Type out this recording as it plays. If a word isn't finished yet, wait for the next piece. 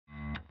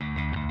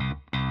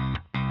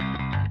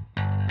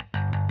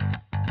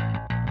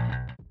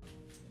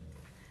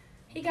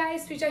Hey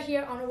guys, Richa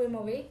here on a whim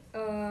away.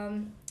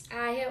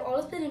 I have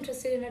always been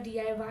interested in a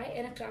DIY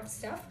and a craft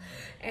stuff,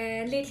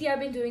 and lately I've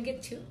been doing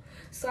it too.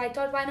 So I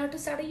thought, why not to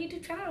start a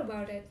YouTube channel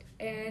about it?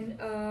 And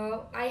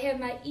I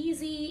have my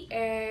easy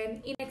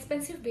and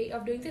inexpensive way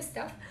of doing this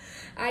stuff.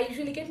 I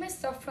usually get my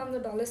stuff from the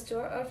dollar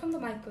store or from the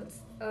Michaels.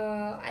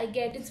 I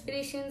get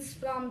inspirations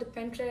from the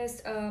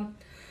Pinterest,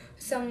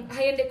 some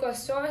high-end decor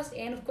stores,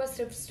 and of course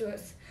thrift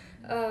stores.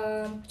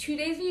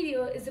 Today's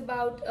video is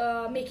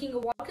about making a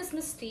wall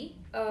Christmas tree,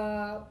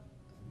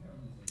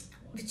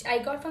 which I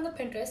got from the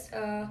Pinterest.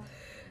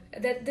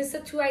 That this is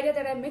a two idea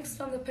that I mixed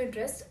from the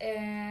Pinterest,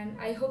 and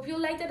I hope you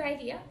like that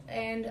idea.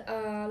 And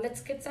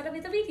let's get started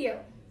with the video.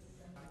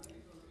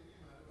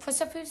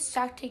 First of all,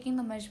 start taking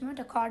the measurement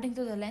according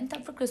to the length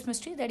of the Christmas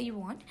tree that you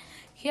want.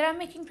 Here I'm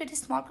making pretty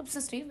small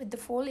Christmas tree with the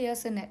 4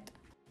 layers in it.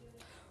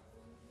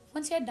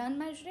 Once you're done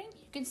measuring,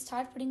 you can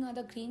start putting on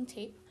the green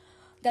tape.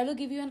 That will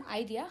give you an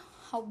idea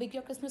how big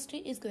your Christmas tree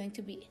is going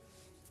to be.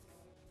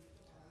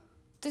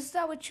 This is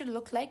how it should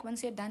look like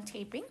once you're done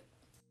taping.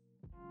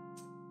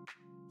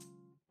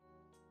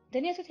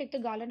 Then you have to take the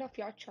garland of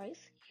your choice.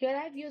 Here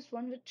I've used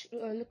one which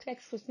looks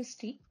like Christmas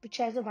tree, which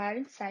has a wire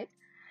inside.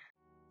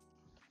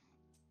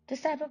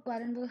 This type of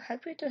garland will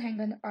help you to hang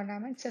an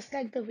ornament just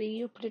like the way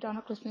you put it on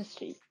a Christmas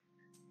tree.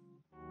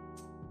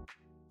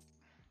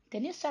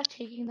 Then you start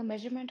taking the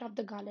measurement of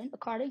the garland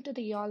according to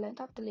the yaw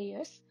length of the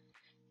layers,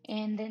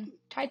 and then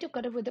try to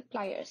cut it with the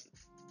pliers.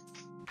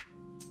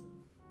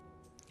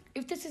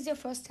 If this is your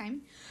first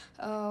time,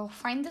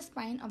 find the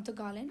spine of the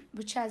garland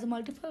which has a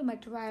multiple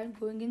metal wire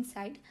going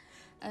inside,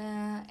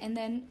 and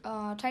then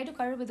try to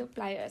cut it with the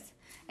pliers.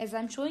 As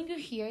I'm showing you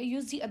here,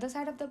 use the other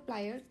side of the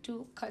plier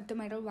to cut the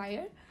metal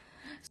wire.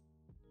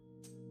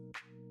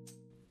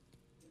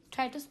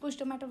 Try to push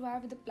the metal wire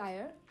with the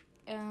plier,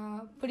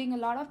 putting a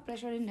lot of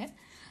pressure in it,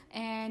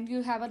 and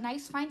you'll have a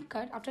nice fine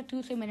cut after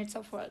 2-3 minutes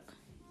of work.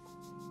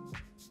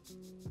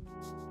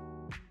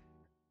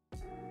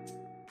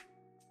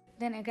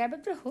 Then I grab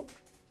up the hook,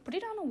 put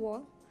it on a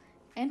wall,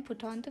 and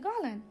put on the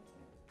garland.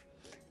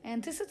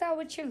 And this is how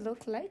it should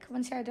look like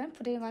once you're done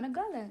putting on a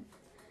garland.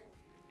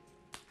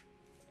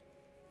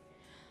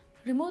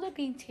 Remove the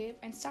green tape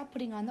and start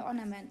putting on the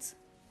ornaments.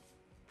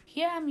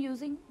 Here I'm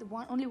using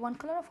only one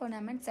color of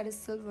ornaments, that is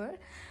silver.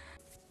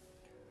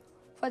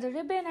 For the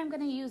ribbon, I'm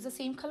going to use the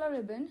same color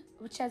ribbon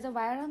which has a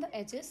wire on the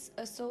edges,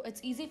 so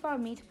it's easy for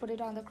me to put it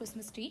on the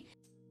Christmas tree.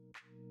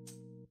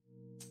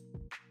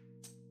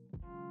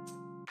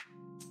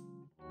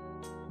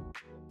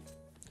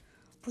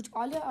 Put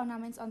all your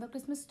ornaments on the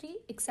Christmas tree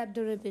except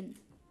the ribbon.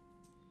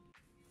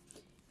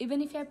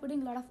 Even if you are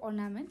putting a lot of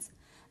ornaments,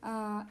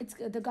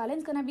 the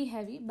garland's gonna be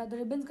heavy, but the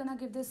ribbon's gonna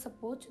give the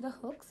support to the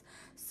hooks.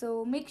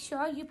 So make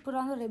sure you put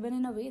on the ribbon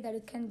in a way that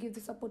it can give the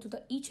support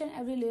to each and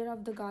every layer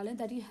of the garland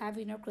that you have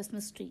in your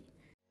Christmas tree.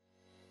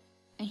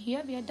 And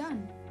here we are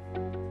done.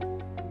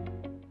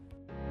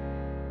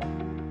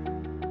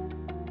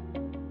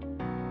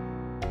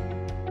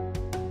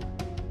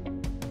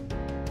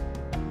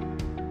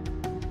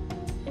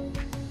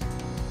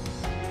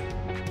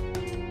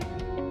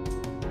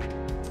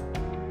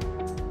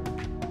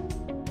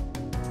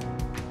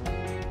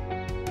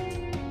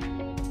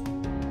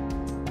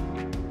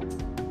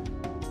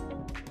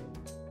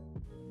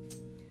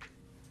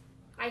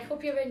 I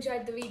hope you have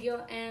enjoyed the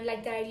video and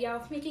liked the idea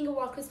of making a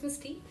wall Christmas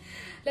tree.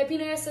 Let me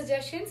know your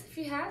suggestions if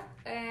you have,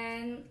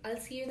 and I'll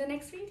see you in the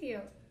next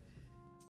video.